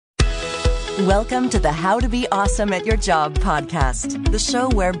Welcome to the How to Be Awesome at Your Job podcast, the show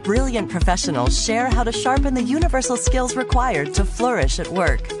where brilliant professionals share how to sharpen the universal skills required to flourish at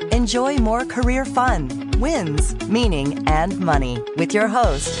work. Enjoy more career fun, wins, meaning, and money with your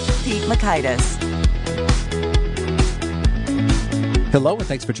host, Pete Mockaitis. Hello, and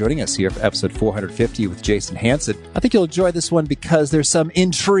thanks for joining us here for episode 450 with Jason Hanson. I think you'll enjoy this one because there's some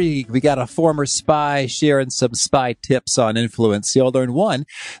intrigue. We got a former spy sharing some spy tips on influence. You'll learn 1,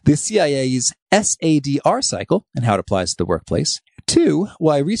 the CIA's SADR cycle and how it applies to the workplace. 2,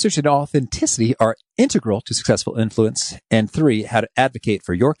 why research and authenticity are integral to successful influence. And 3, how to advocate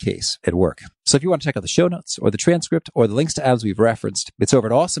for your case at work. So if you want to check out the show notes or the transcript or the links to items we've referenced, it's over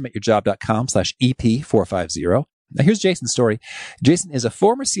at awesomeatyourjob.com/EP450. Now, here's Jason's story. Jason is a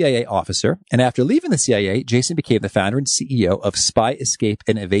former CIA officer, and after leaving the CIA, Jason became the founder and CEO of Spy Escape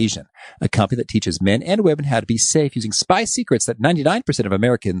and Evasion, a company that teaches men and women how to be safe using spy secrets that 99% of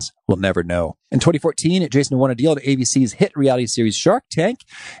Americans will never know. In 2014, Jason won a deal to ABC's hit reality series Shark Tank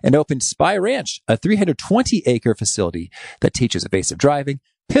and opened Spy Ranch, a 320-acre facility that teaches evasive driving,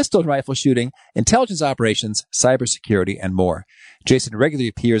 pistol and rifle shooting, intelligence operations, cybersecurity, and more. Jason regularly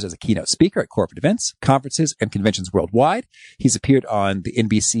appears as a keynote speaker at corporate events, conferences, and conventions worldwide. He's appeared on the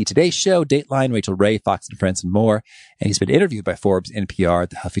NBC Today Show, Dateline, Rachel Ray, Fox and Friends, and more. And he's been interviewed by Forbes, NPR,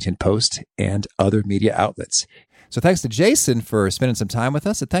 The Huffington Post, and other media outlets. So thanks to Jason for spending some time with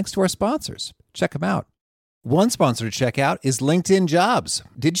us, and thanks to our sponsors. Check them out. One sponsor to check out is LinkedIn Jobs.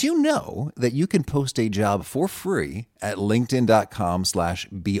 Did you know that you can post a job for free at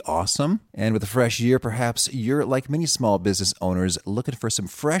linkedin.com/beawesome? And with a fresh year, perhaps you're like many small business owners looking for some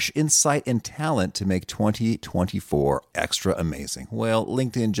fresh insight and talent to make 2024 extra amazing. Well,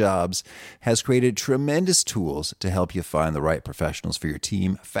 LinkedIn Jobs has created tremendous tools to help you find the right professionals for your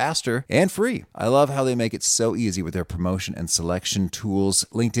team faster and free. I love how they make it so easy with their promotion and selection tools.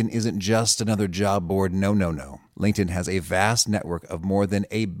 LinkedIn isn't just another job board. No. LinkedIn has a vast network of more than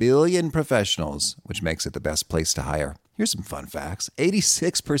 1 billion professionals, which makes it the best place to hire. Here's some fun facts.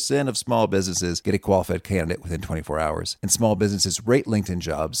 86% of small businesses get a qualified candidate within 24 hours, and small businesses rate LinkedIn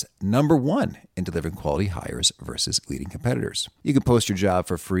Jobs number 1 in delivering quality hires versus leading competitors. You can post your job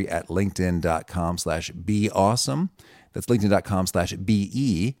for free at linkedin.com/beawesome. That's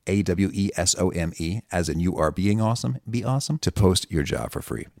linkedin.com/BEAWESOME, as in you are being awesome, be awesome, to post your job for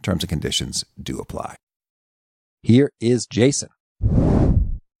free. Terms and conditions do apply. Here is Jason.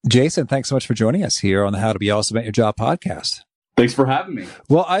 Jason, thanks so much for joining us here on the How to Be Awesome at Your Job podcast. Thanks for having me.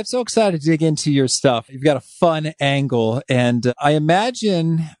 Well, I'm so excited to dig into your stuff. You've got a fun angle, and I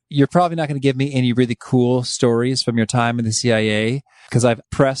imagine you're probably not going to give me any really cool stories from your time in the CIA, because I've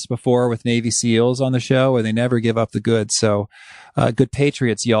pressed before with Navy SEALs on the show, and they never give up the goods. So good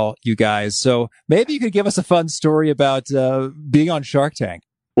patriots, you guys. So maybe you could give us a fun story about being on Shark Tank.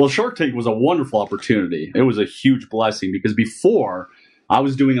 Well, Shark Tank was a wonderful opportunity. It was a huge blessing because before I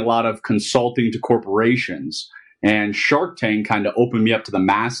was doing a lot of consulting to corporations, and Shark Tank kind of opened me up to the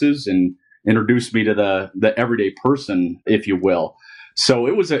masses and introduced me to the everyday person, if you will. So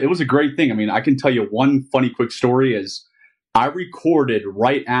it was a great thing. I mean, I can tell you one funny quick story is I recorded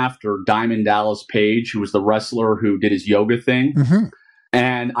right after Diamond Dallas Page, who was the wrestler who did his yoga thing. Mm-hmm.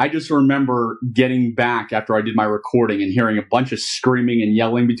 And I just remember getting back after I did my recording and hearing a bunch of screaming and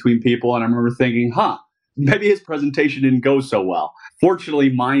yelling between people. And I remember thinking, maybe his presentation didn't go so well. Fortunately,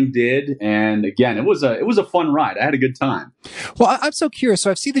 mine did. And again, it was a fun ride. I had a good time. Well, I'm so curious.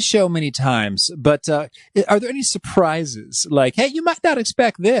 So I've seen the show many times, but are there any surprises? Like, hey, you might not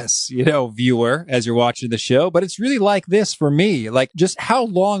expect this, viewer, as you're watching the show, but it's really like this for me. Like, just how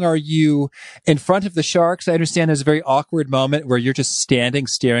long are you in front of the sharks? I understand there's a very awkward moment where you're just standing,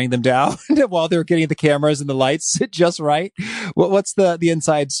 staring them down while they're getting the cameras and the lights just right. What's the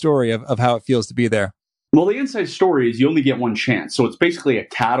inside story of how it feels to be there? Well, the inside story is you only get one chance. So it's basically a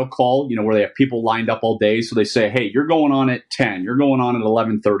cattle call, where they have people lined up all day. So they say, hey, you're going on at 10, you're going on at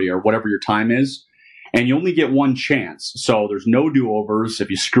 11:30 or whatever your time is. And you only get one chance. So there's no do-overs. If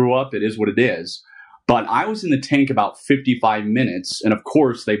you screw up, it is what it is. But I was in the tank about 55 minutes. And of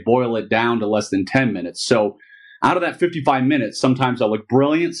course, they boil it down to less than 10 minutes. So out of that 55 minutes, sometimes I look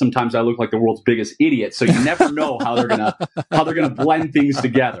brilliant. Sometimes I look like the world's biggest idiot. So you never know how they're gonna blend things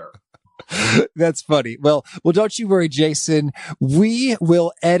together. That's funny. Well, don't you worry, Jason. We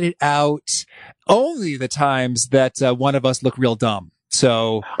will edit out only the times that one of us look real dumb.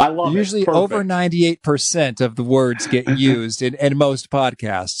 So I love usually over 98% of the words get used in most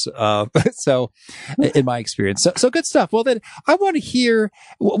podcasts. So in my experience, so good stuff. Well, then I want to hear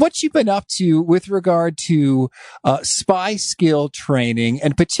what you've been up to with regard to spy skill training,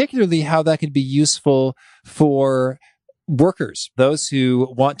 and particularly how that can be useful for workers, those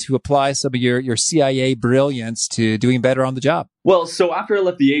who want to apply some of your CIA brilliance to doing better on the job? Well, so after I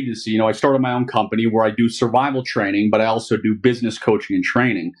left the agency, I started my own company where I do survival training, but I also do business coaching and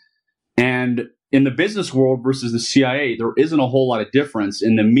training. And in the business world versus the CIA, there isn't a whole lot of difference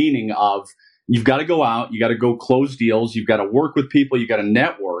in the meaning of you've got to go out, you got to go close deals, you've got to work with people, you got to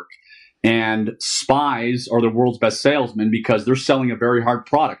network. And spies are the world's best salesmen because they're selling a very hard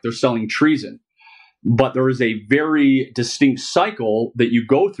product. They're selling treason. But there is a very distinct cycle that you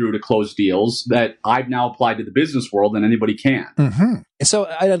go through to close deals that I've now applied to the business world and anybody can. Mm-hmm. So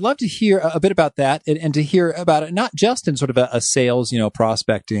I'd love to hear a bit about that and to hear about it, not just in sort of a sales,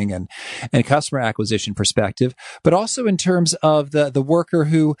 prospecting and customer acquisition perspective, but also in terms of the worker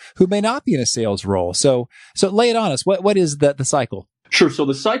who may not be in a sales role. So lay it on us. What is the cycle? Sure. So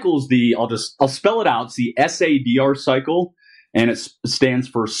the cycle is I'll spell it out. It's the SADR cycle. And it stands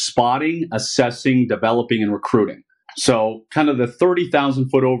for spotting, assessing, developing, and recruiting. So kind of the 30,000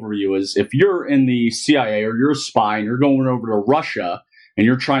 foot overview is if you're in the CIA or you're a spy and you're going over to Russia and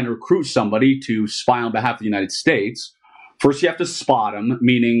you're trying to recruit somebody to spy on behalf of the United States, first you have to spot them,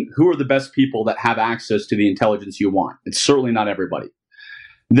 meaning who are the best people that have access to the intelligence you want. It's certainly not everybody.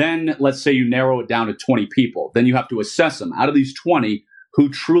 Then let's say you narrow it down to 20 people. Then you have to assess them. Out of these 20, who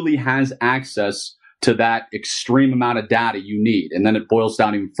truly has access to that extreme amount of data you need. And then it boils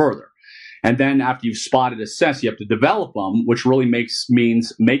down even further. And then after you've spotted, assessed, you have to develop them, which really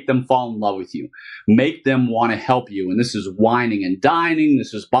means make them fall in love with you. Make them want to help you. And this is whining and dining.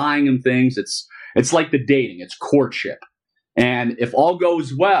 This is buying them things. It's like the dating. It's courtship. And if all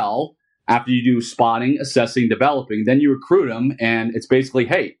goes well, after you do spotting, assessing, developing, then you recruit them. And it's basically,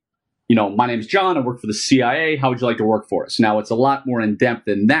 hey, my name's John. I work for the CIA. How would you like to work for us? Now, it's a lot more in depth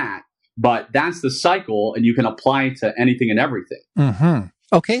than that. But that's the cycle, and you can apply it to anything and everything. Mm-hmm.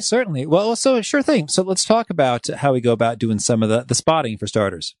 Okay, certainly. Well, so sure thing. So let's talk about how we go about doing some of the spotting for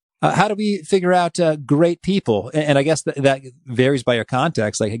starters. How do we figure out great people? And I guess that varies by your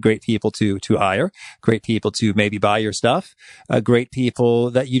context, like great people to hire, great people to maybe buy your stuff, great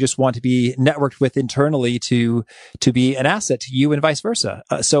people that you just want to be networked with internally to be an asset to you and vice versa.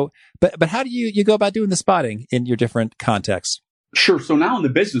 But how do you go about doing the spotting in your different contexts? Sure. So now in the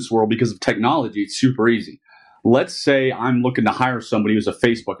business world, because of technology, it's super easy. Let's say I'm looking to hire somebody who's a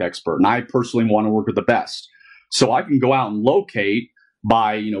Facebook expert, and I personally want to work with the best. So I can go out and locate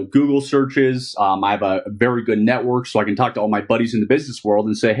by, Google searches. I have a very good network, so I can talk to all my buddies in the business world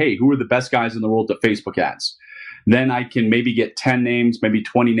and say, hey, who are the best guys in the world at Facebook ads? Then I can maybe get 10 names, maybe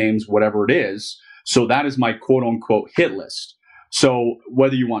 20 names, whatever it is. So that is my quote unquote hit list. So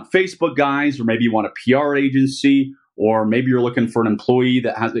whether you want Facebook guys or maybe you want a PR agency, or maybe you're looking for an employee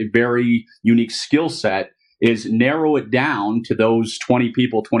that has a very unique skill set, is narrow it down to those 20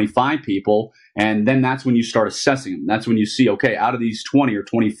 people, 25 people. And then that's when you start assessing them. That's when you see, okay, out of these 20 or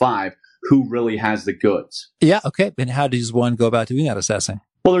 25, who really has the goods? Yeah. Okay. And how does one go about doing that assessing?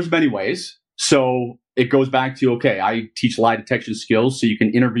 Well, there's many ways. So it goes back to, okay, I teach lie detection skills, so you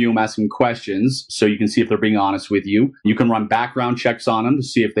can interview them, ask them questions, so you can see if they're being honest with you. You can run background checks on them to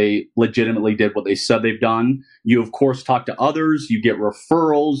see if they legitimately did what they said they've done. You, of course, talk to others. You get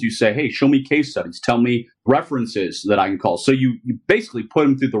referrals. You say, hey, show me case studies. Tell me references that I can call. So you basically put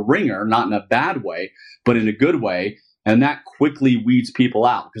them through the ringer, not in a bad way, but in a good way. And that quickly weeds people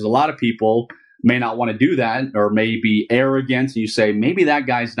out because a lot of people may not want to do that or may be arrogant. And you say, maybe that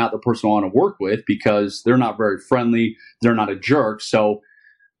guy's not the person I want to work with because they're not very friendly. They're not a jerk. So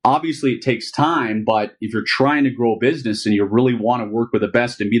obviously it takes time, but if you're trying to grow a business and you really want to work with the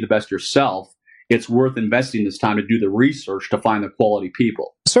best and be the best yourself, it's worth investing this time to do the research to find the quality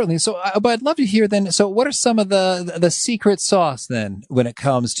people. Certainly. So, but I'd love to hear then, so what are some of the secret sauce then when it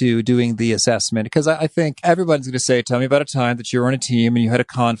comes to doing the assessment? Because I think everybody's going to say, tell me about a time that you were on a team and you had a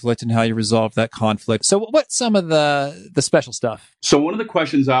conflict and how you resolved that conflict. So what's some of the special stuff? So one of the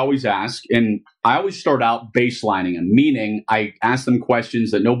questions I always ask, and I always start out baselining them, meaning I ask them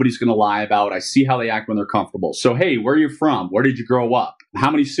questions that nobody's going to lie about. I see how they act when they're comfortable. So, hey, where are you from? Where did you grow up? How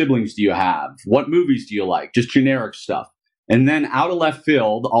many siblings do you have? What movies do you like? Just generic stuff. And then out of left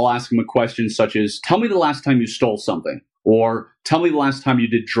field, I'll ask them a question such as, tell me the last time you stole something, or tell me the last time you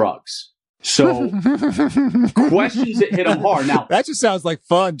did drugs. So questions that hit them hard. Now, that just sounds like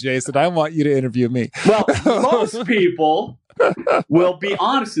fun, Jason. I want you to interview me. Well, most people will be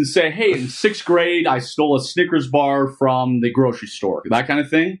honest and say, hey, in 6th grade, I stole a Snickers bar from the grocery store, that kind of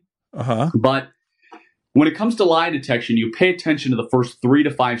thing. Uh-huh. But when it comes to lie detection, you pay attention to the first 3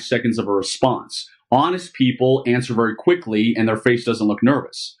 to 5 seconds of a response. Honest people answer very quickly and their face doesn't look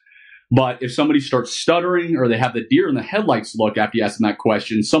nervous. But if somebody starts stuttering or they have the deer in the headlights look after you ask them that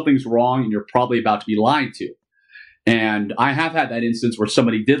question, something's wrong and you're probably about to be lied to. And I have had that instance where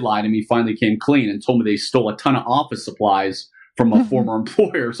somebody did lie to me, finally came clean and told me they stole a ton of office supplies from a former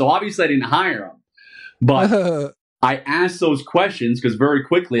employer. So obviously I didn't hire them. But I ask those questions because very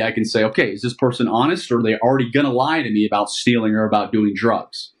quickly I can say, okay, is this person honest, or are they already going to lie to me about stealing or about doing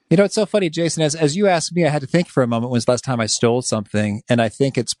drugs? You know, it's so funny, Jason, as you asked me, I had to think for a moment, when was the last time I stole something? And I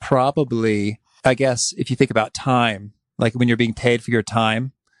think it's probably, I guess, if you think about time, like when you're being paid for your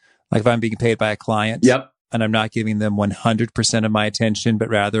time, like if I'm being paid by a client. Yep. And I'm not giving them 100% of my attention, but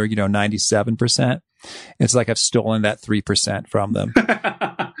rather, 97%. It's like I've stolen that 3% from them.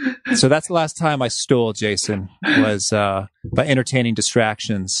 So that's the last time I stole, Jason, was by entertaining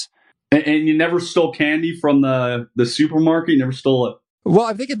distractions. And you never stole candy from the supermarket? You never stole it? Well,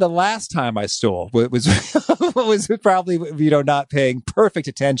 I'm thinking the last time I stole was probably, not paying perfect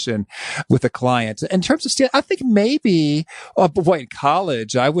attention with a client. In terms of stealing, I think maybe, in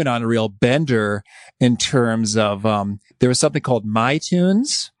college, I went on a real bender in terms of, there was something called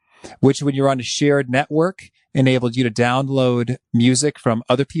MyTunes, which when you're on a shared network, enabled you to download music from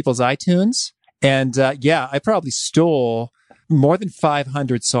other people's iTunes. And, I probably stole more than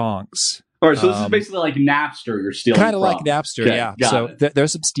 500 songs. All right, so this is basically like Napster you're stealing Kind of like Napster, okay, yeah. So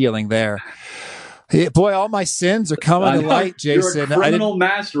there's some stealing there. Hey, boy, all my sins are coming to light, Jason. You're a criminal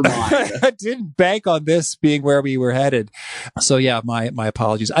mastermind. I didn't bank on this being where we were headed. So yeah, my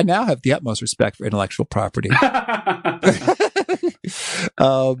apologies. I now have the utmost respect for intellectual property.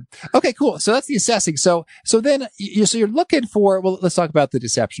 Okay, cool. So that's the assessing. So then you're looking for, well, let's talk about the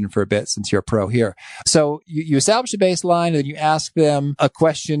deception for a bit since you're a pro here. So you establish a baseline and then you ask them a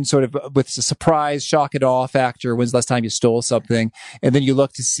question sort of with a surprise, shock and awe factor. When's the last time you stole something? And then you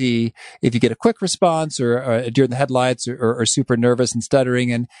look to see if you get a quick response or during the headlights or super nervous and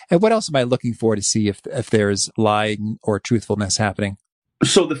stuttering. And what else am I looking for to see if there's lying or truthfulness happening?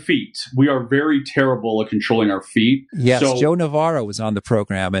 So the feet, we are very terrible at controlling our feet. Yes, Joe Navarro was on the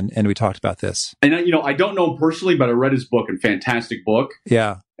program and we talked about this. And I don't know him personally, but I read his book, and fantastic book.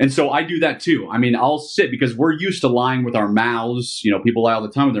 Yeah. And so I do that too. I mean, I'll sit because we're used to lying with our mouths. People lie all the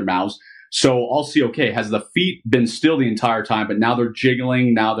time with their mouths. So I'll see, okay, has the feet been still the entire time, but now they're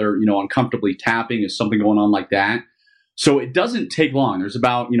jiggling, now they're, uncomfortably tapping? Is something going on like that? So it doesn't take long. There's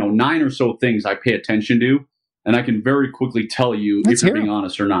about, 9 or so things I pay attention to. And I can very quickly tell you if you're being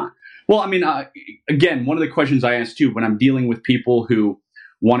honest or not. Well, I mean, again, one of the questions I ask too, when I'm dealing with people who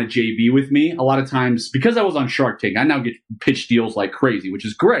want to JV with me, a lot of times, because I was on Shark Tank, I now get pitched deals like crazy, which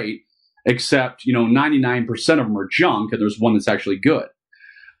is great, except, 99% of them are junk and there's one that's actually good.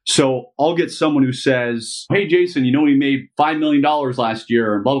 So I'll get someone who says, hey, Jason, we made $5 million last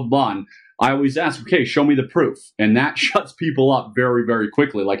year and blah, blah, blah. And I always ask, okay, show me the proof. And that shuts people up very, very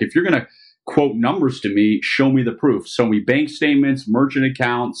quickly. Like if you're going to quote numbers to me, show me the proof. Show me bank statements, merchant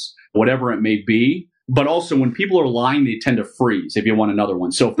accounts, whatever it may be. But also when people are lying, they tend to freeze if you want another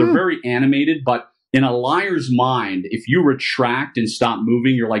one. So if they're very animated, but in a liar's mind, if you retract and stop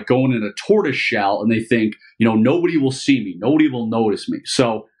moving, you're like going in a tortoise shell and they think, nobody will see me. Nobody will notice me.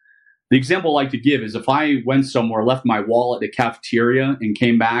 So the example I like to give is if I went somewhere, left my wallet at the cafeteria and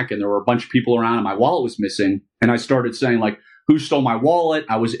came back and there were a bunch of people around and my wallet was missing, and I started saying like, who stole my wallet?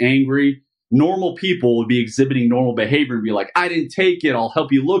 I was angry. Normal people would be exhibiting normal behavior and be like, I didn't take it. I'll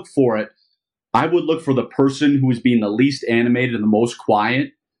help you look for it. I would look for the person who was being the least animated and the most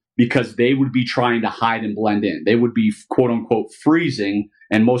quiet, because they would be trying to hide and blend in. They would be, quote unquote, freezing,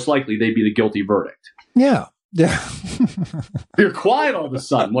 and most likely they'd be the guilty verdict. Yeah. You're quiet all of a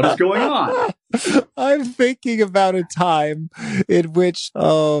sudden. What is going on? I'm thinking about a time in which,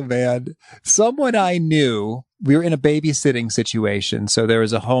 someone I knew, we were in a babysitting situation. So there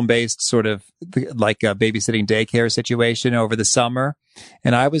was a home-based sort of like a babysitting daycare situation over the summer.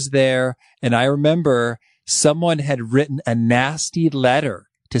 And I was there, and I remember someone had written a nasty letter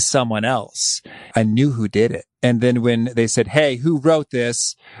to someone else. I knew who did it. And then when they said, hey, who wrote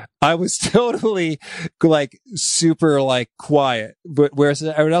this? I was totally like super like quiet. But whereas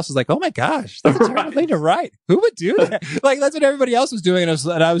everyone else was like, oh my gosh, that's a terrible thing to write. Who would do that? Like that's what everybody else was doing.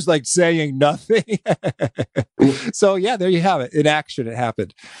 And I was like saying nothing. So yeah, there you have it. In action, it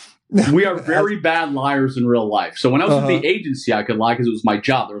happened. We are very bad liars in real life. So when I was at the agency, I could lie because it was my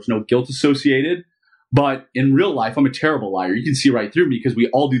job. There was no guilt associated. But in real life, I'm a terrible liar. You can see right through me because we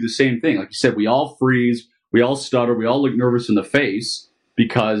all do the same thing. Like you said, we all freeze, we all stutter, we all look nervous in the face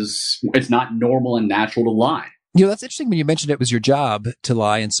because it's not normal and natural to lie. That's interesting when you mentioned it was your job to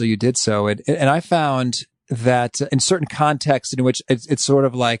lie, and so you did so. And I found that in certain contexts in which it's sort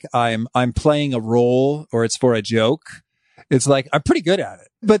of like I'm playing a role or it's for a joke, it's like I'm pretty good at it.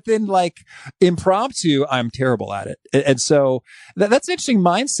 But then like impromptu, I'm terrible at it. And so that's an interesting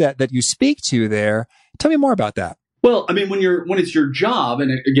mindset that you speak to there. Tell me more about that. Well, I mean, when it's your job,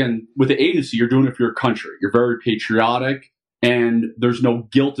 and again, with the agency, you're doing it for your country. You're very patriotic, and there's no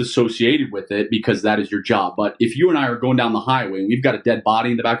guilt associated with it because that is your job. But if you and I are going down the highway and we've got a dead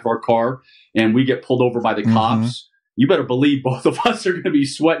body in the back of our car and we get pulled over by the cops, you better believe both of us are going to be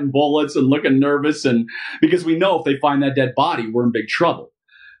sweating bullets and looking nervous, and because we know if they find that dead body, we're in big trouble.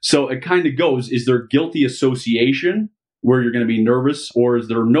 So it kind of goes, is there guilty association where you're going to be nervous, or is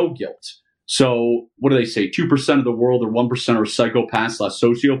there no guilt? So what do they say? 2% of the world or 1% are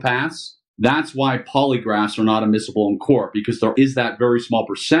psychopaths/sociopaths. That's why polygraphs are not admissible in court, because there is that very small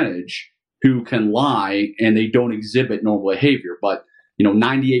percentage who can lie and they don't exhibit normal behavior. But,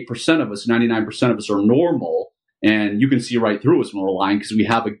 98% of us, 99% of us are normal, and you can see right through us when we're lying because we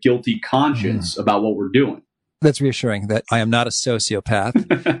have a guilty conscience about what we're doing. That's reassuring that I am not a sociopath,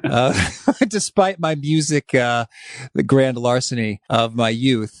 despite my music, the grand larceny of my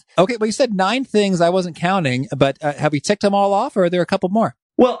youth. Okay, well, you said 9 things. I wasn't counting, but have we ticked them all off, or are there a couple more?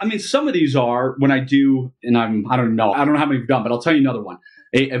 Well, I mean, some of these are when I do, and I don't know how many we've done, but I'll tell you another one.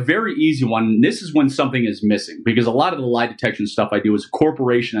 A very easy one. This is when something is missing, because a lot of the lie detection stuff I do is a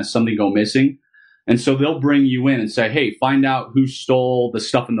corporation has something go missing. And so they'll bring you in and say, hey, find out who stole the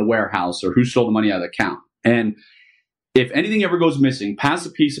stuff in the warehouse or who stole the money out of the account. And if anything ever goes missing, pass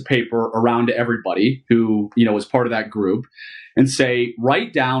a piece of paper around to everybody who, is part of that group and say,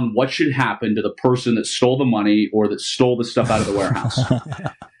 write down what should happen to the person that stole the money or that stole the stuff out of the warehouse.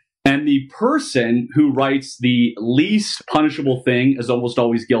 And the person who writes the least punishable thing is almost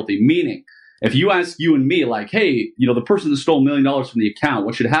always guilty. Meaning, if you ask you and me, like, hey, the person that stole $1 million from the account,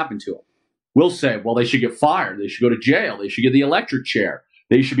 what should happen to him? We'll say, well, they should get fired. They should go to jail. They should get the electric chair.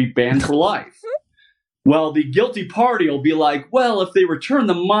 They should be banned for life. Well, the guilty party will be like, well, if they return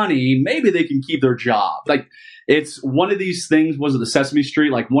the money, maybe they can keep their job. Like, it's one of these things, was it the Sesame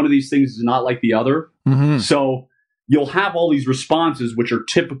Street? Like, one of these things is not like the other. So you'll have all these responses, which are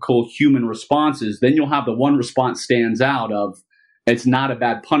typical human responses. Then you'll have the one response stands out of, it's not a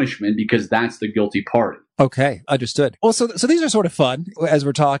bad punishment because that's the guilty party. Okay, understood. Well, so these are sort of fun as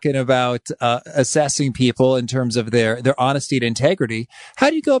we're talking about assessing people in terms of their honesty and integrity. How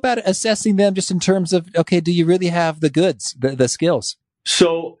do you go about assessing them just in terms of, okay, do you really have the goods, the skills?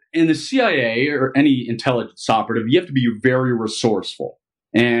 So in the CIA or any intelligence operative, you have to be very resourceful.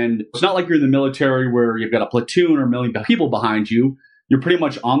 And it's not like you're in the military where you've got a platoon or 1 million people behind you. You're pretty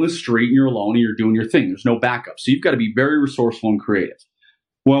much on the street and you're alone and you're doing your thing. There's no backup. So you've got to be very resourceful and creative.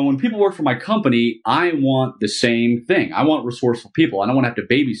 Well, when people work for my company, I want the same thing. I want resourceful people. I don't want to have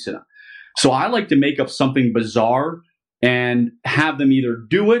to babysit them. So I like to make up something bizarre and have them either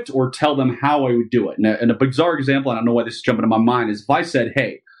do it or tell them how I would do it. And a bizarre example, I don't know why this is jumping to my mind, is if I said,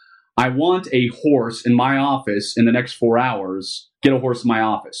 hey, I want a horse in my office in the next 4 hours, get a horse in my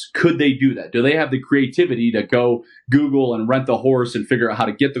office. Could they do that? Do they have the creativity to go Google and rent the horse and figure out how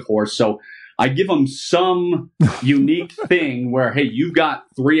to get the horse? So I give them some unique thing where, hey, you've got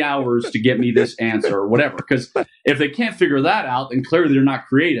 3 hours to get me this answer or whatever. Because if they can't figure that out, then clearly they're not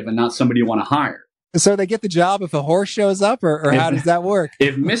creative and not somebody you want to hire. So they get the job if a horse shows up, or how does that work?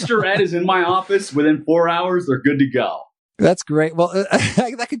 If Mr. Ed is in my office within 4 hours, they're good to go. That's great. Well,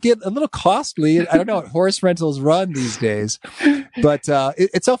 that could get a little costly. I don't know what horse rentals run these days, but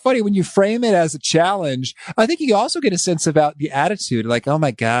it's so funny when you frame it as a challenge. I think you also get a sense about the attitude, like, oh my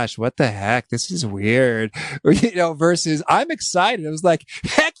gosh, what the heck? This is weird. Or, versus I'm excited. It was like,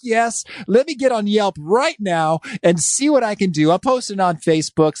 heck yes, let me get on Yelp right now and see what I can do. I'm posting on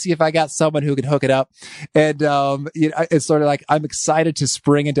Facebook, see if I got someone who can hook it up. And it's sort of like I'm excited to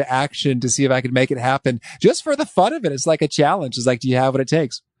spring into action to see if I can make it happen just for the fun of it. It's like a challenge. Is like, do you have what it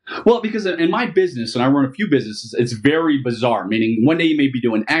takes? Well, because in my business, and I run a few businesses, it's very bizarre. Meaning, one day you may be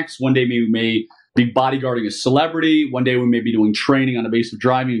doing X, one day we may be bodyguarding a celebrity, one day we may be doing training on evasive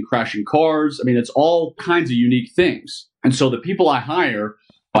driving and crashing cars. I mean, it's all kinds of unique things. And so the people I hire,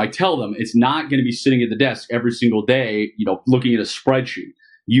 I tell them it's not going to be sitting at the desk every single day, looking at a spreadsheet.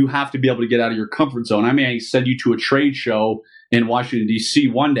 You have to be able to get out of your comfort zone. I may send you to a trade show in Washington, D.C.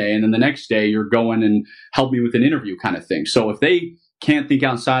 one day, and then the next day you're going and help me with an interview kind of thing. So if they can't think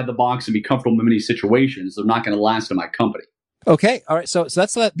outside the box and be comfortable in many situations, they're not going to last in my company. Okay. All right. So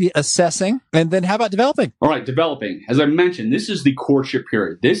that's the assessing. And then how about developing? All right. Developing. As I mentioned, this is the courtship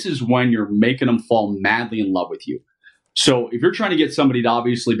period. This is when you're making them fall madly in love with you. So if you're trying to get somebody to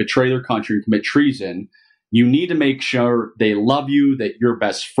obviously betray their country and commit treason, you need to make sure they love you, that you're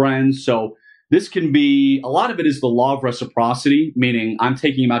best friends. So this can be, a lot of it is the law of reciprocity, meaning I'm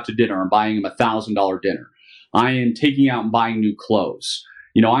taking him out to dinner and buying him $1,000 dinner. I am taking out and buying new clothes.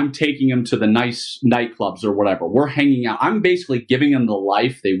 I'm taking them to the nice nightclubs or whatever. We're hanging out. I'm basically giving them the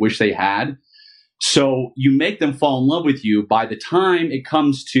life they wish they had. So you make them fall in love with you. By the time it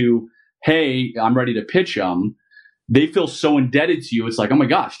comes to, hey, I'm ready to pitch them, they feel so indebted to you. It's like, oh my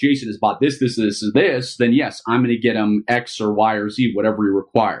gosh, Jason has bought this. Then yes, I'm going to get him X or Y or Z, whatever he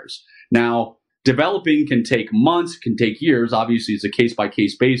requires. Now, developing can take months, can take years. Obviously, it's a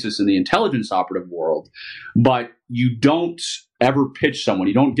case-by-case basis in the intelligence operative world. But you don't ever pitch someone.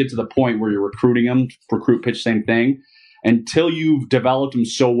 You don't get to the point where you're recruiting them, recruit, pitch, same thing, until you've developed them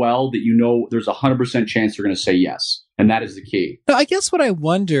so well that you know there's a 100% chance they're going to say yes. And that is the key. Now, I guess what I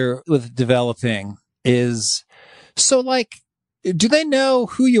wonder with developing is, so like, do they know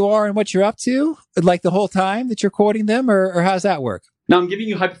who you are and what you're up to, like the whole time that you're courting them, or how does that work? Now, I'm giving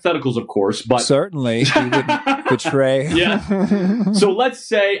you hypotheticals, of course, but... Certainly, you wouldn't betray. Yeah. So let's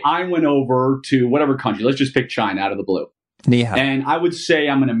say I went over to whatever country. Let's just pick China out of the blue. Ni-hao. And I would say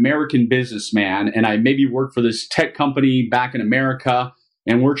I'm an American businessman, and I maybe work for this tech company back in America,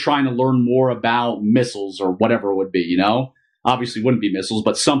 and we're trying to learn more about missiles or whatever it would be, you know? Obviously, it wouldn't be missiles,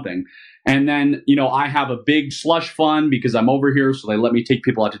 but something. And then, you know, I have a big slush fund because I'm over here, so they let me take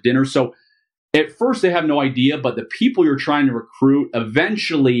people out to dinner. So at first, they have no idea, but the people you're trying to recruit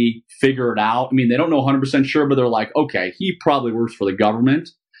eventually figure it out. I mean, they don't know 100% sure, but they're like, okay, he probably works for the government.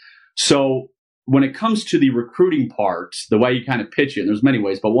 So when it comes to the recruiting part, the way you kind of pitch it, and there's many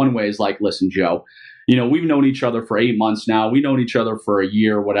ways, but one way is like, listen, Joe, you know, we've known each other for 8 months now. We've known each other for a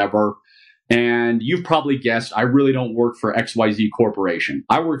year, whatever. And you've probably guessed, I really don't work for XYZ Corporation.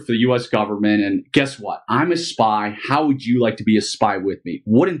 I work for the U.S. government, and guess what? I'm a spy. How would you like to be a spy with me?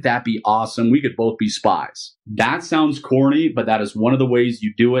 Wouldn't that be awesome? We could both be spies. That sounds corny, but that is one of the ways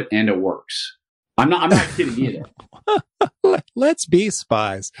you do it, and it works. I'm not kidding either. Let's be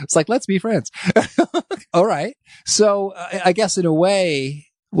spies. It's like, let's be friends. All right. So I guess in a way,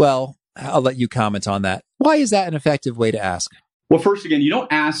 well, I'll let you comment on that. Why is that an effective way to ask? Well, first, again, you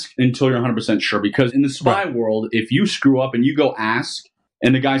don't ask until you're 100% sure, because in the spy world, if you screw up and you go ask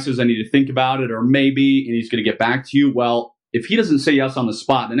and the guy says, I need to think about it, or maybe, and he's going to get back to you, well, if he doesn't say yes on the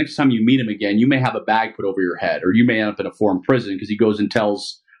spot, the next time you meet him again, you may have a bag put over your head, or you may end up in a foreign prison because he goes and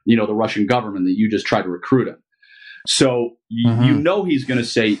tells, you know, the Russian government that you just tried to recruit him. So you know he's going to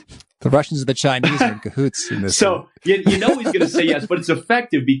say... The Russians and the Chinese are in cahoots in this. So you know he's going to say yes, but it's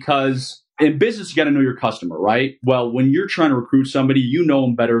effective because... in business, you got to know your customer, right? Well, when you're trying to recruit somebody, you know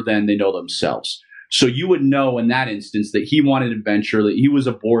them better than they know themselves. So you would know in that instance that he wanted adventure, that he was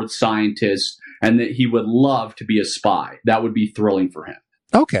a bored scientist, and that he would love to be a spy. That would be thrilling for him.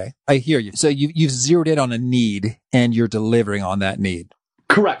 Okay, I hear you. So you've zeroed in on a need, and you're delivering on that need.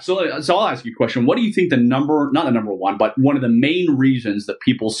 Correct. So I'll ask you a question. What do you think not the number one, but one of the main reasons that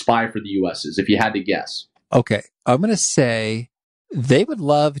people spy for the U.S. is, if you had to guess? Okay, I'm going to say... they would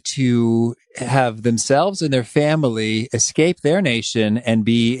love to have themselves and their family escape their nation and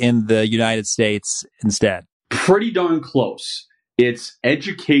be in the United States instead. Pretty darn close. It's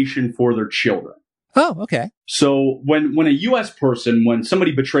education for their children. Oh, okay. So when a U.S. person, when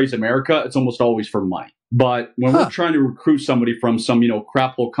somebody betrays America, it's almost always for money. But when we're trying to recruit somebody from some,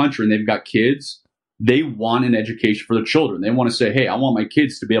 crap hole country and they've got kids, they want an education for their children. They want to say, hey, I want my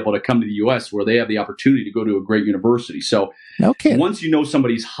kids to be able to come to the U.S. where they have the opportunity to go to a great university. So once you know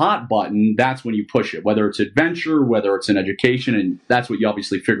somebody's hot button, that's when you push it, whether it's adventure, whether it's an education, and that's what you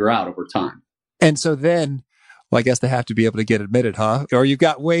obviously figure out over time. And so then, well, I guess they have to be able to get admitted, huh? Or you've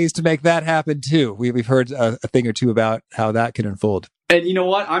got ways to make that happen too. We've heard a thing or two about how that can unfold. And you know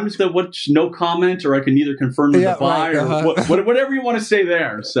what? I'm just going to watch no comment, or I can neither confirm or deny, or whatever you want to say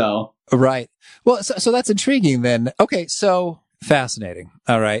there. So right. Well, so that's intriguing then. Okay, so fascinating.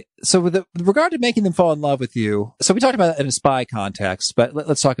 All right. So with regard to making them fall in love with you, so we talked about that in a spy context, but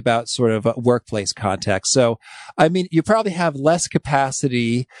let's talk about sort of a workplace context. So, I mean, you probably have less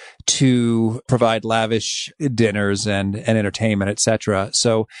capacity to provide lavish dinners and entertainment, et cetera.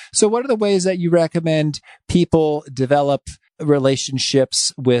 So what are the ways that you recommend people develop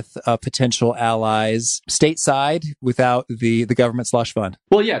relationships with potential allies stateside without the government slush fund?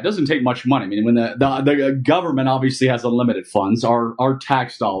 Well, yeah, it doesn't take much money. I mean, when the government obviously has unlimited funds, our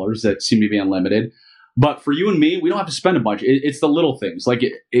tax dollars that seem to be unlimited. But for you and me, we don't have to spend a bunch. It's the little things. Like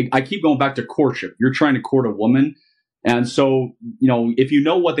I keep going back to courtship. You're trying to court a woman. And so, if you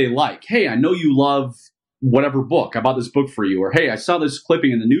know what they like, hey, I know you love whatever book. I bought this book for you. Or, hey, I saw this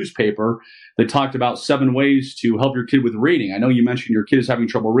clipping in the newspaper that talked about 7 ways to help your kid with reading. I know you mentioned your kid is having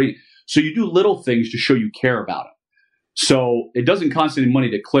trouble reading. So you do little things to show you care about it. So it doesn't cost any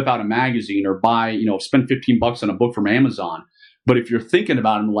money to clip out a magazine or buy, spend $15 on a book from Amazon. But if you're thinking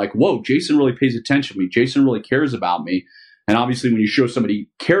about it, like, whoa, Jason really pays attention to me. Jason really cares about me. And obviously when you show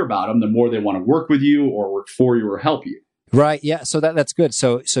somebody care about them, the more they want to work with you or work for you or help you. Right. Yeah. So that's good.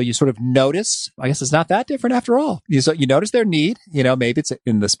 So you sort of notice, I guess it's not that different after all. You notice their need, maybe it's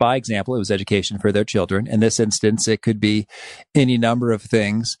in the SPY example, it was education for their children. In this instance, it could be any number of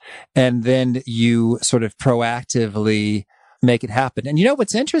things. And then you sort of proactively make it happen. And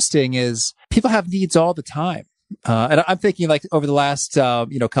what's interesting is people have needs all the time. And I'm thinking like over the last,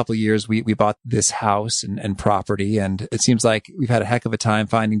 couple of years, we bought this house and property, and it seems like we've had a heck of a time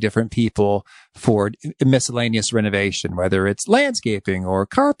finding different people for miscellaneous renovation, whether it's landscaping or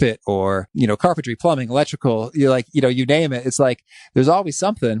carpet or, carpentry, plumbing, electrical, you name it. It's like there's always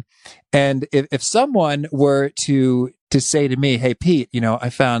something. And if someone were to say to me, hey, Pete, I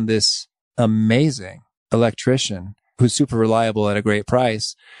found this amazing electrician who's super reliable at a great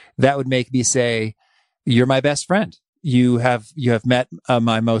price, that would make me say, you're my best friend. You have met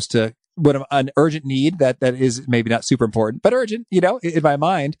my most an urgent need that is maybe not super important, but urgent, in my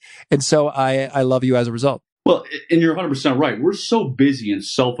mind. And so I love you as a result. Well, and you're 100% right. We're so busy and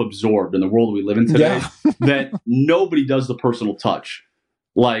self-absorbed in the world we live in today that nobody does the personal touch.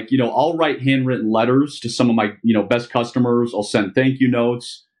 Like, I'll write handwritten letters to some of my, best customers. I'll send thank you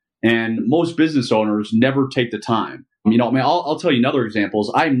notes. And most business owners never take the time. I'll tell you another example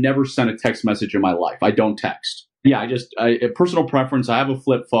is I've never sent a text message in my life. I don't text. Yeah, a personal preference. I have a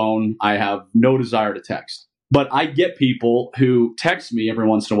flip phone. I have no desire to text. But I get people who text me every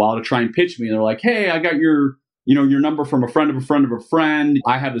once in a while to try and pitch me. And they're like, hey, I got your number from a friend of a friend of a friend.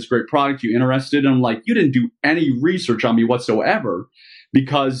 I have this great product. You interested? And I'm like, you didn't do any research on me whatsoever.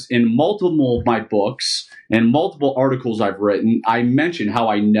 Because in multiple of my books and multiple articles I've written, I mention how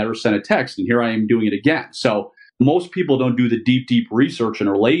I never sent a text. And here I am doing it again. So most people don't do the deep research and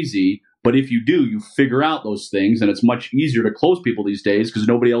are lazy. But if you do, you figure out those things. And it's much easier to close people these days because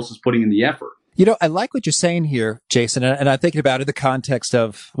nobody else is putting in the effort. I like what you're saying here, Jason, and I'm thinking about it in the context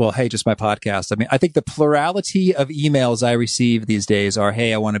of, well, hey, just my podcast. I mean, I think the plurality of emails I receive these days are,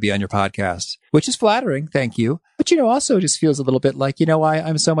 hey, I want to be on your podcast, which is flattering. Thank you. But, also just feels a little bit like,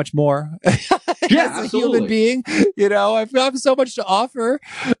 I'm so much more yeah, as a human being. I've got so much to offer,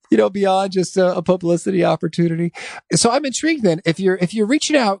 beyond just a publicity opportunity. So I'm intrigued then, if you're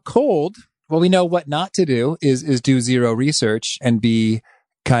reaching out cold, well, we know what not to do is do zero research and be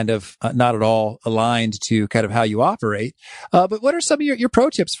kind of not at all aligned to kind of how you operate. But what are some of your pro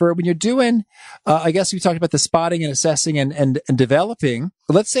tips for when you're doing, I guess we talked about the spotting and assessing and developing.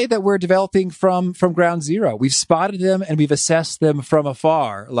 Let's say that we're developing from ground zero. We've spotted them and we've assessed them from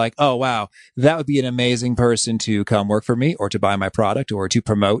afar. Like, oh, wow, that would be an amazing person to come work for me or to buy my product or to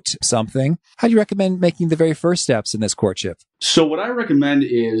promote something. How do you recommend making the very first steps in this courtship? So what I recommend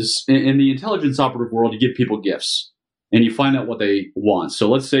is in the intelligence operative world, you give people gifts. And you find out what they want. So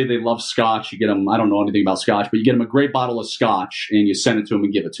let's say they love scotch. You get them, I don't know anything about scotch, but you get them a great bottle of scotch and you send it to them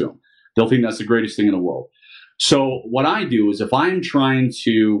and give it to them. They'll think that's the greatest thing in the world. So what I do is if I'm trying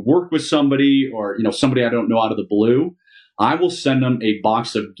to work with somebody or, somebody I don't know out of the blue, I will send them a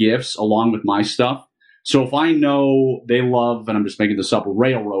box of gifts along with my stuff. So if I know they love, and I'm just making this up,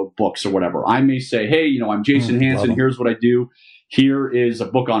 railroad books or whatever, I may say, hey, I'm Jason Hansen. Here's what I do. Here is a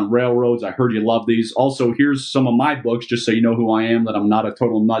book on railroads. I heard you love these. Also, here's some of my books, just so you know who I am, that I'm not a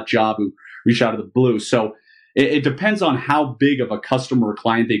total nut job who reached out of the blue. So it depends on how big of a customer or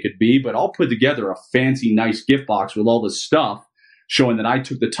client they could be, but I'll put together a fancy, nice gift box with all this stuff showing that I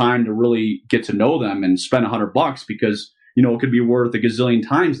took the time to really get to know them and spend $100 because, it could be worth a gazillion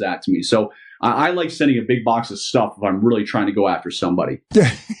times that to me. So I like sending a big box of stuff if I'm really trying to go after somebody.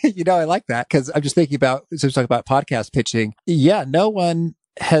 I like that because I'm just thinking about, so talking about podcast pitching. Yeah, no one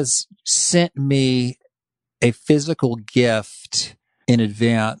has sent me a physical gift in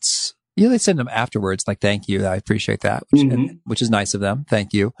advance. They send them afterwards, like, thank you. I appreciate that, which is nice of them.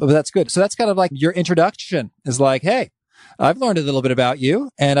 Thank you. But that's good. So that's kind of like your introduction is like, hey, I've learned a little bit about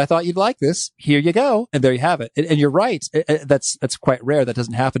you and I thought you'd like this. Here you go. And there you have it. And you're right. That's quite rare. That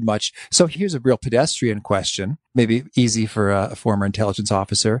doesn't happen much. So here's a real pedestrian question, maybe easy for a former intelligence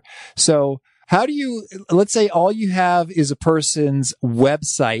officer. So how do you, let's say all you have is a person's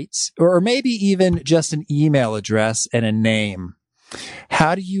website or maybe even just an email address and a name.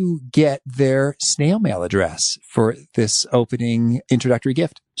 How do you get their snail mail address for this opening introductory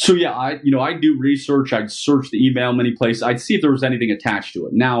gift? So yeah, I do research. I'd search the email many places. I'd see if there was anything attached to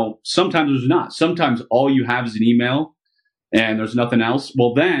it. Now, sometimes there's not. Sometimes all you have is an email and there's nothing else.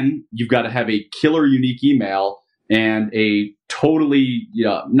 Well, then you've got to have a killer unique email and a totally,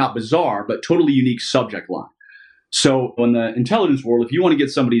 not bizarre, but totally unique subject line. So in the intelligence world, if you want to get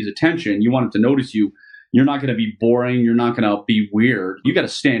somebody's attention, you want them to notice you, you're not going to be boring. You're not going to be weird. You got to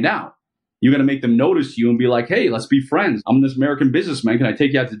stand out. You got to make them notice you and be like, hey, let's be friends. I'm this American businessman. Can I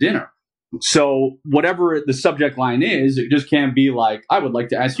take you out to dinner? So whatever the subject line is, it just can't be like, I would like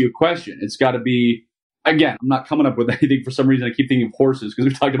to ask you a question. It's got to be, again, I'm not coming up with anything. For some reason, I keep thinking of horses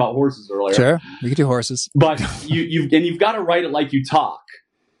because we talked about horses earlier. Sure, we could do horses. But you've got to write it like you talk.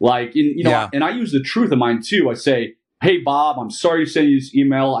 Like, and I use the truth of mine too. I say, hey, Bob, I'm sorry to send you this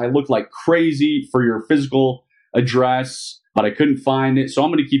email. I look like crazy for your physical address, but I couldn't find it. So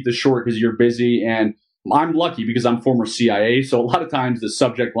I'm going to keep this short because you're busy. And I'm lucky because I'm former CIA. So a lot of times the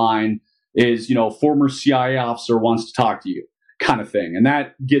subject line is, former CIA officer wants to talk to you kind of thing. And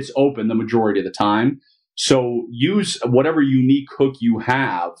that gets open the majority of the time. So use whatever unique hook you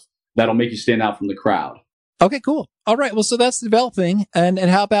have that'll make you stand out from the crowd. Okay, cool. All right. Well, so that's developing. And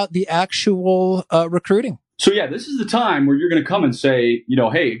how about the actual recruiting? So yeah, this is the time where you're going to come and say,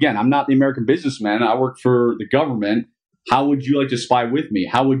 hey, again, I'm not the American businessman. I work for the government. How would you like to spy with me?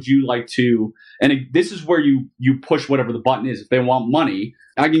 How would you like to? And this is where you push whatever the button is. If they want money,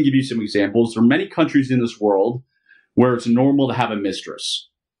 I can give you some examples. There are many countries in this world where it's normal to have a mistress.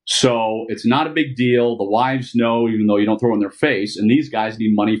 So it's not a big deal. The wives know, even though you don't throw in their face, and these guys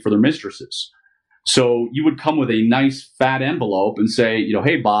need money for their mistresses. So you would come with a nice fat envelope and say,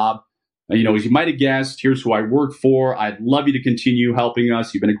 hey, Bob, as you might have guessed, here's who I work for. I'd love you to continue helping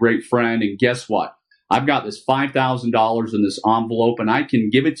us. You've been a great friend. And guess what? I've got this $5,000 in this envelope, and I can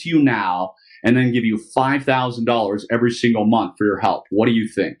give it to you now and then give you $5,000 every single month for your help. What do you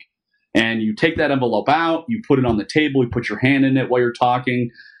think? And you take that envelope out, you put it on the table, you put your hand in it while you're talking.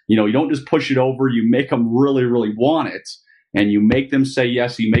 You don't just push it over. You make them really, really want it, and you make them say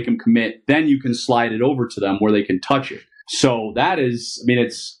yes. You make them commit. Then you can slide it over to them where they can touch it. So that is,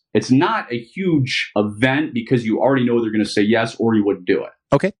 it's not a huge event because you already know they're going to say yes or you wouldn't do it.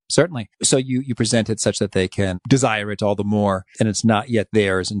 Okay, certainly. So you present it such that they can desire it all the more, and it's not yet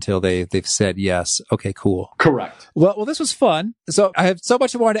theirs until they've said yes. Okay, cool. Correct. Well, this was fun. So I have so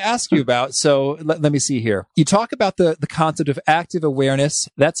much I wanted to ask you about. So let me see here. You talk about the concept of active awareness.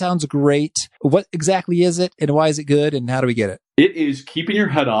 That sounds great. What exactly is it, and why is it good, and how do we get it? It is keeping your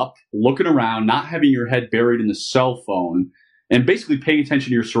head up, looking around, not having your head buried in the cell phone, and basically paying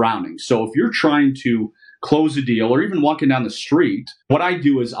attention to your surroundings. So if you're trying to close a deal or even walking down the street, what I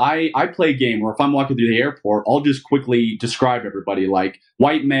do is I play a game where if I'm walking through the airport, I'll just quickly describe everybody like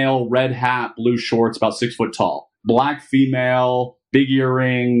white male, red hat, blue shorts, about 6 foot tall, black female, big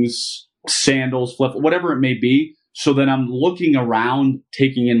earrings, sandals, flip, whatever it may be. So then I'm looking around,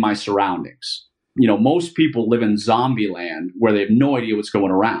 taking in my surroundings. Most people live in zombie land where they have no idea what's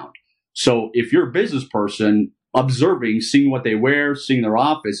going around. So if you're a business person, observing, seeing what they wear, seeing their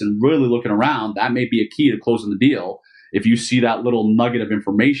office, and really looking around, that may be a key to closing the deal if you see that little nugget of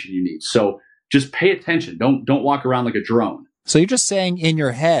information you need. So just pay attention. Don't walk around like a drone. So you're just saying in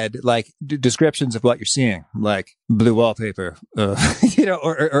your head, like descriptions of what you're seeing, like blue wallpaper,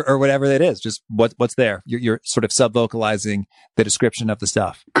 or whatever that is, just what's there. You're sort of sub-vocalizing the description of the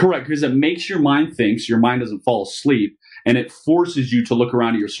stuff. Correct, because it makes your mind think, so your mind doesn't fall asleep, and it forces you to look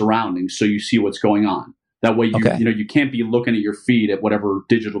around at your surroundings so you see what's going on. That way, you can't be looking at your feed at whatever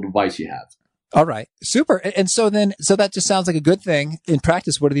digital device you have. All right. Super. And so that just sounds like a good thing. In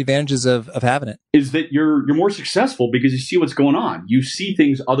practice, what are the advantages of having it? Is that you're more successful because you see what's going on. You see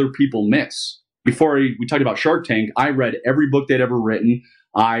things other people miss. Before we talked about Shark Tank, I read every book they'd ever written.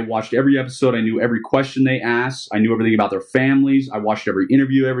 I watched every episode. I knew every question they asked. I knew everything about their families. I watched every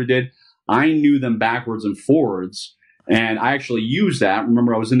interview they ever did. I knew them backwards and forwards. And I actually used that.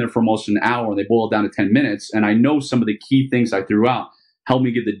 Remember, I was in there for almost an hour and they boiled it down to 10 minutes. And I know some of the key things I threw out helped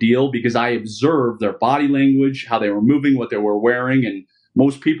me get the deal because I observed their body language, how they were moving, what they were wearing. And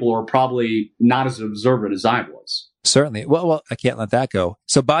most people are probably not as observant as I was. Certainly. Well, I can't let that go.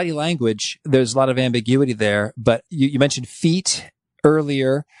 So body language, there's a lot of ambiguity there. But you mentioned feet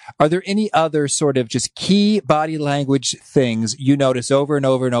earlier. Are there any other sort of just key body language things you notice over and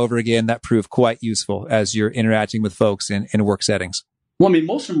over and over again that prove quite useful as you're interacting with folks in work settings? Well,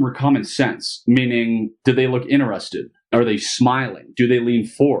 most of them are common sense, meaning, do they look interested? Are they smiling? Do they lean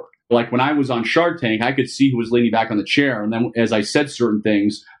forward? Like when I was on Shark Tank, I could see who was leaning back on the chair. And then as I said certain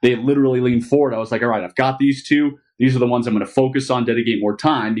things, they literally leaned forward. I was like, all right, I've got these two. These are the ones I'm going to focus on, dedicate more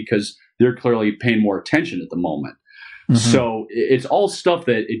time because they're clearly paying more attention at the moment. Mm-hmm. So it's all stuff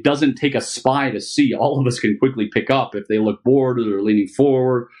that it doesn't take a spy to see. All of us can quickly pick up if they look bored or they're leaning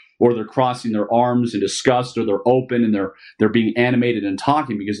forward or they're crossing their arms in disgust or they're open and they're being animated and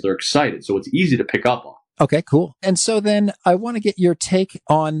talking because they're excited. So it's easy to pick up on. Okay, cool. And so then I want to get your take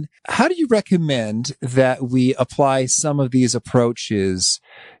on how do you recommend that we apply some of these approaches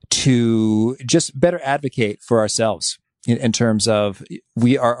to just better advocate for ourselves in terms of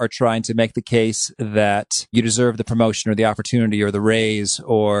we are trying to make the case that you deserve the promotion or the opportunity or the raise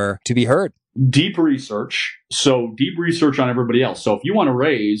or to be heard. Deep research. So deep research on everybody else. So if you want a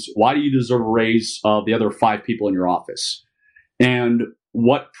raise, why do you deserve a raise of the other 5 people in your office? And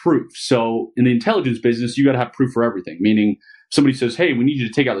what proof? So in the intelligence business, you got to have proof for everything, meaning somebody says, hey, we need you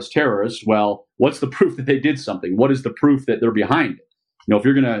to take out this terrorist. Well, what's the proof that they did something? What is the proof that they're behind it? If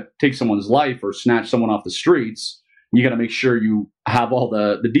you're going to take someone's life or snatch someone off the streets, you got to make sure you have all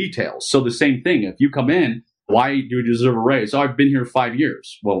the details. So the same thing, if you come in, why do you deserve a raise? Oh, I've been here 5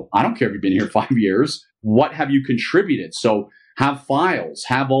 years. Well, I don't care if you've been here 5 years. What have you contributed? So have files,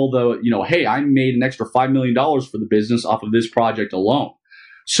 have all the, hey, I made an extra $5 million for the business off of this project alone.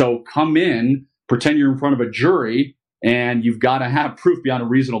 So come in, pretend you're in front of a jury, and you've got to have proof beyond a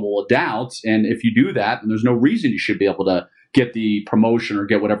reasonable doubt. And if you do that, then there's no reason you should be able to get the promotion or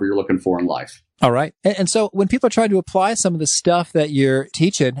get whatever you're looking for in life. All right. And so when people are trying to apply some of the stuff that you're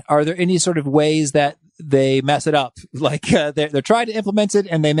teaching, are there any sort of ways that they mess it up? Like they're trying to implement it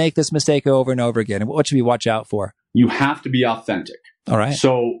and they make this mistake over and over again. And what should we watch out for? You have to be authentic. All right.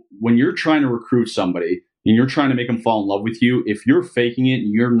 So when you're trying to recruit somebody and you're trying to make them fall in love with you, if you're faking it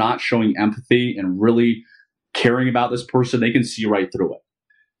and you're not showing empathy and really caring about this person, they can see right through it.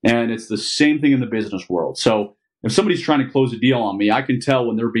 And it's the same thing in the business world. So if somebody's trying to close a deal on me, I can tell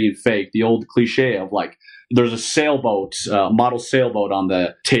when they're being fake. The old cliche of like, there's a sailboat, model sailboat on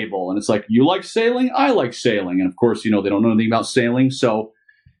the table. And it's like, you like sailing? I like sailing. And of course, they don't know anything about sailing. So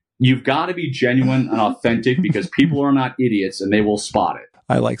you've got to be genuine and authentic because people are not idiots and they will spot it.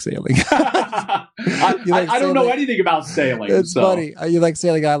 I like sailing. I don't know anything about sailing. It's funny. You like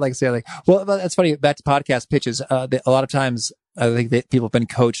sailing. I like sailing. Well, that's funny. Back to podcast pitches. A lot of times I think that people have been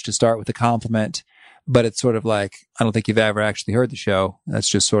coached to start with a compliment. But it's sort of like, I don't think you've ever actually heard the show. That's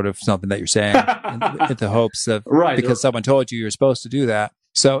just sort of something that you're saying in the hopes of, right, because someone told you you're supposed to do that.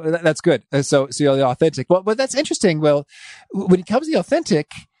 So that's good. So you're the authentic. Well, but that's interesting. Well, when it comes to the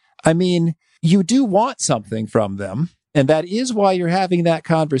authentic, I mean, you do want something from them. And that is why you're having that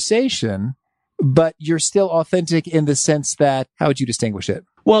conversation. But you're still authentic in the sense that, how would you distinguish it?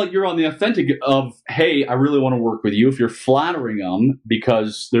 Well, you're on the authentic of, hey, I really want to work with you. If you're flattering them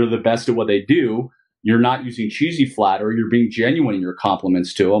because they're the best at what they do, you're not using cheesy flattery. You're being genuine in your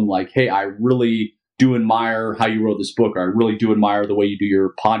compliments to them. Like, hey, I really do admire how you wrote this book. Or I really do admire the way you do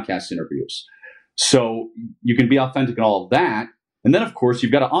your podcast interviews. So you can be authentic in all of that. And then, of course,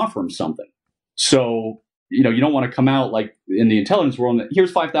 you've got to offer them something. So, you don't want to come out like in the intelligence world,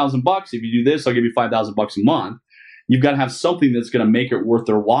 here's $5,000. If you do this, I'll give you $5,000 a month. You've got to have something that's going to make it worth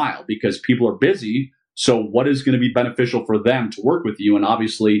their while because people are busy. So what is going to be beneficial for them to work with you and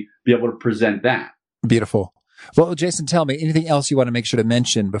obviously be able to present that? Beautiful. Well, Jason, tell me, anything else you want to make sure to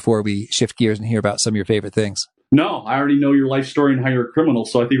mention before we shift gears and hear about some of your favorite things? No, I already know your life story and how you're a criminal,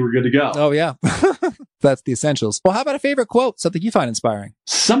 so I think we're good to go. Oh, yeah. That's the essentials. Well, how about a favorite quote, something you find inspiring?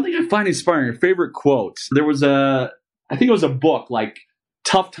 Something I find inspiring, a favorite quote. There was I think it was a book, like,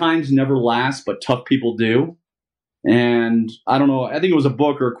 Tough Times Never Last, but Tough People Do. And I don't know, I think it was a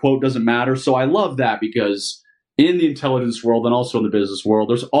book or a quote, doesn't matter. So I love that because in the intelligence world and also in the business world,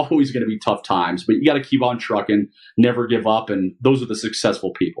 there's always going to be tough times, but you got to keep on trucking, never give up. And those are the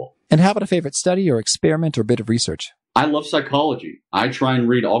successful people. And how about a favorite study or experiment or bit of research? I love psychology. I try and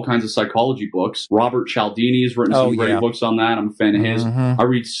read all kinds of psychology books. Robert Cialdini has written some great books on that. I'm a fan of his. I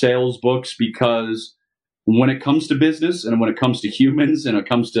read sales books because when it comes to business and when it comes to humans and it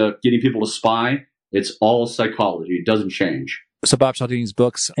comes to getting people to spy, it's all psychology. It doesn't change. So Bob Cialdini's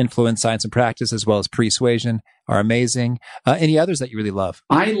books, Influence, Science, and Practice, as well as Persuasion, are amazing. Any others that you really love?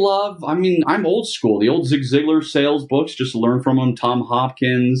 I'm old school. The old Zig Ziglar sales books, just learn from them. Tom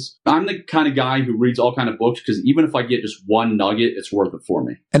Hopkins. I'm the kind of guy who reads all kind of books because even if I get just one nugget, it's worth it for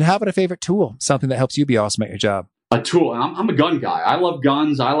me. And how about a favorite tool? Something that helps you be awesome at your job? A tool. I'm a gun guy. I love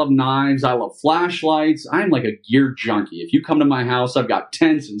guns. I love knives. I love flashlights. I'm like a gear junkie. If you come to my house, I've got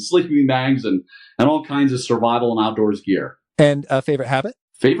tents and sleeping bags and all kinds of survival and outdoors gear. And a favorite habit?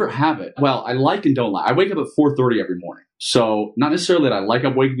 Favorite habit? Well, I like and don't like. I wake up at 4:30 every morning. So not necessarily that I like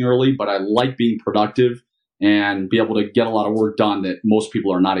up waking early, but I like being productive and be able to get a lot of work done that most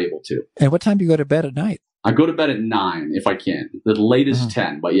people are not able to. And what time do you go to bed at night? I go to bed at 9 if I can. The latest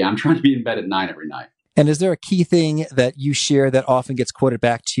 10. But yeah, I'm trying to be in bed at 9 every night. And is there a key thing that you share that often gets quoted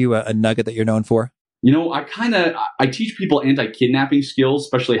back to you, a nugget that you're known for? I teach people anti-kidnapping skills,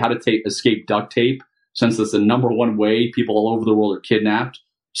 especially how to escape duct tape, since that's the number one way people all over the world are kidnapped.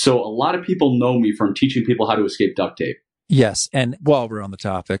 So a lot of people know me from teaching people how to escape duct tape. Yes. And while we're on the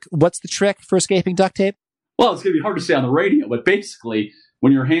topic, what's the trick for escaping duct tape? Well, it's going to be hard to say on the radio, but basically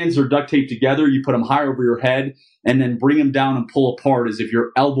when your hands are duct taped together, you put them high over your head and then bring them down and pull apart as if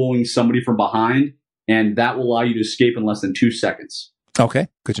you're elbowing somebody from behind. And that will allow you to escape in less than 2 seconds. Okay.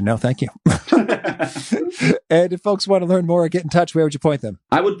 Good to know. Thank you. And if folks want to learn more or get in touch, where would you point them?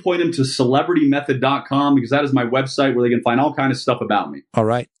 I would point them to celebritymethod.com because that is my website where they can find all kinds of stuff about me. All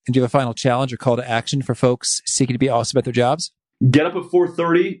right. And do you have a final challenge or call to action for folks seeking to be awesome at their jobs? Get up at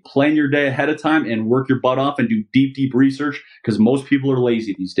 4:30, plan your day ahead of time, and work your butt off and do deep research because most people are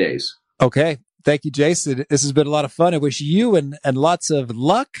lazy these days. Okay. Thank you, Jason. This has been a lot of fun. I wish you and lots of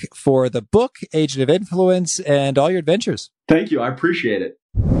luck for the book, Agent of Influence, and all your adventures. Thank you. I appreciate it.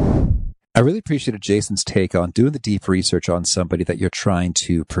 I really appreciated Jason's take on doing the deep research on somebody that you're trying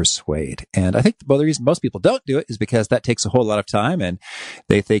to persuade. And I think the reason most people don't do it is because that takes a whole lot of time and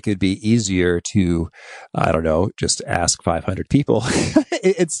they think it'd be easier to, I don't know, just ask 500 people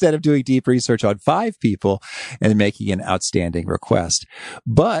instead of doing deep research on 5 people and making an outstanding request.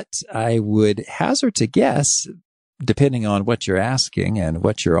 But I would hazard to guess, depending on what you're asking and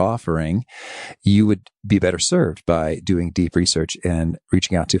what you're offering, you would be better served by doing deep research and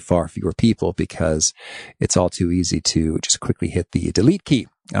reaching out to far fewer people because it's all too easy to just quickly hit the delete key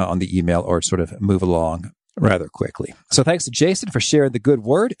on the email or sort of move along rather quickly. So thanks to Jason for sharing the good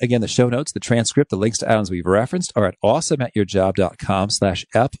word. Again, the show notes, the transcript, the links to items we've referenced are at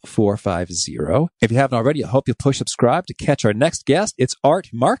awesomeatyourjob.com/F450. If you haven't already, I hope you'll push subscribe to catch our next guest. It's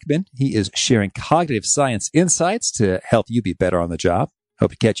Art Markman. He is sharing cognitive science insights to help you be better on the job.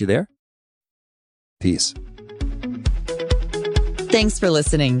 Hope to catch you there. Peace. Thanks for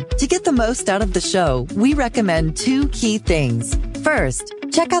listening. To get the most out of the show, we recommend 2 key things. First,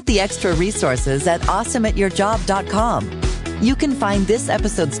 check out the extra resources at awesomeatyourjob.com. You can find this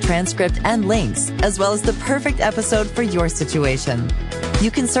episode's transcript and links, as well as the perfect episode for your situation.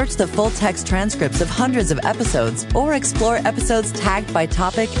 You can search the full text transcripts of hundreds of episodes or explore episodes tagged by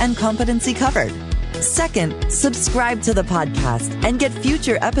topic and competency covered. Second, subscribe to the podcast and get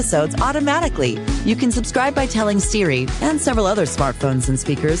future episodes automatically. You can subscribe by telling Siri and several other smartphones and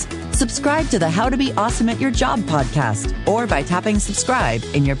speakers, subscribe to the How to Be Awesome at Your Job podcast, or by tapping subscribe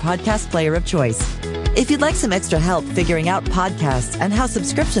in your podcast player of choice. If you'd like some extra help figuring out podcasts and how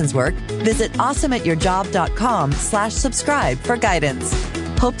subscriptions work, visit awesomeatyourjob.com/subscribe for guidance.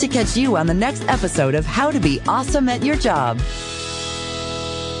 Hope to catch you on the next episode of How to Be Awesome at Your Job.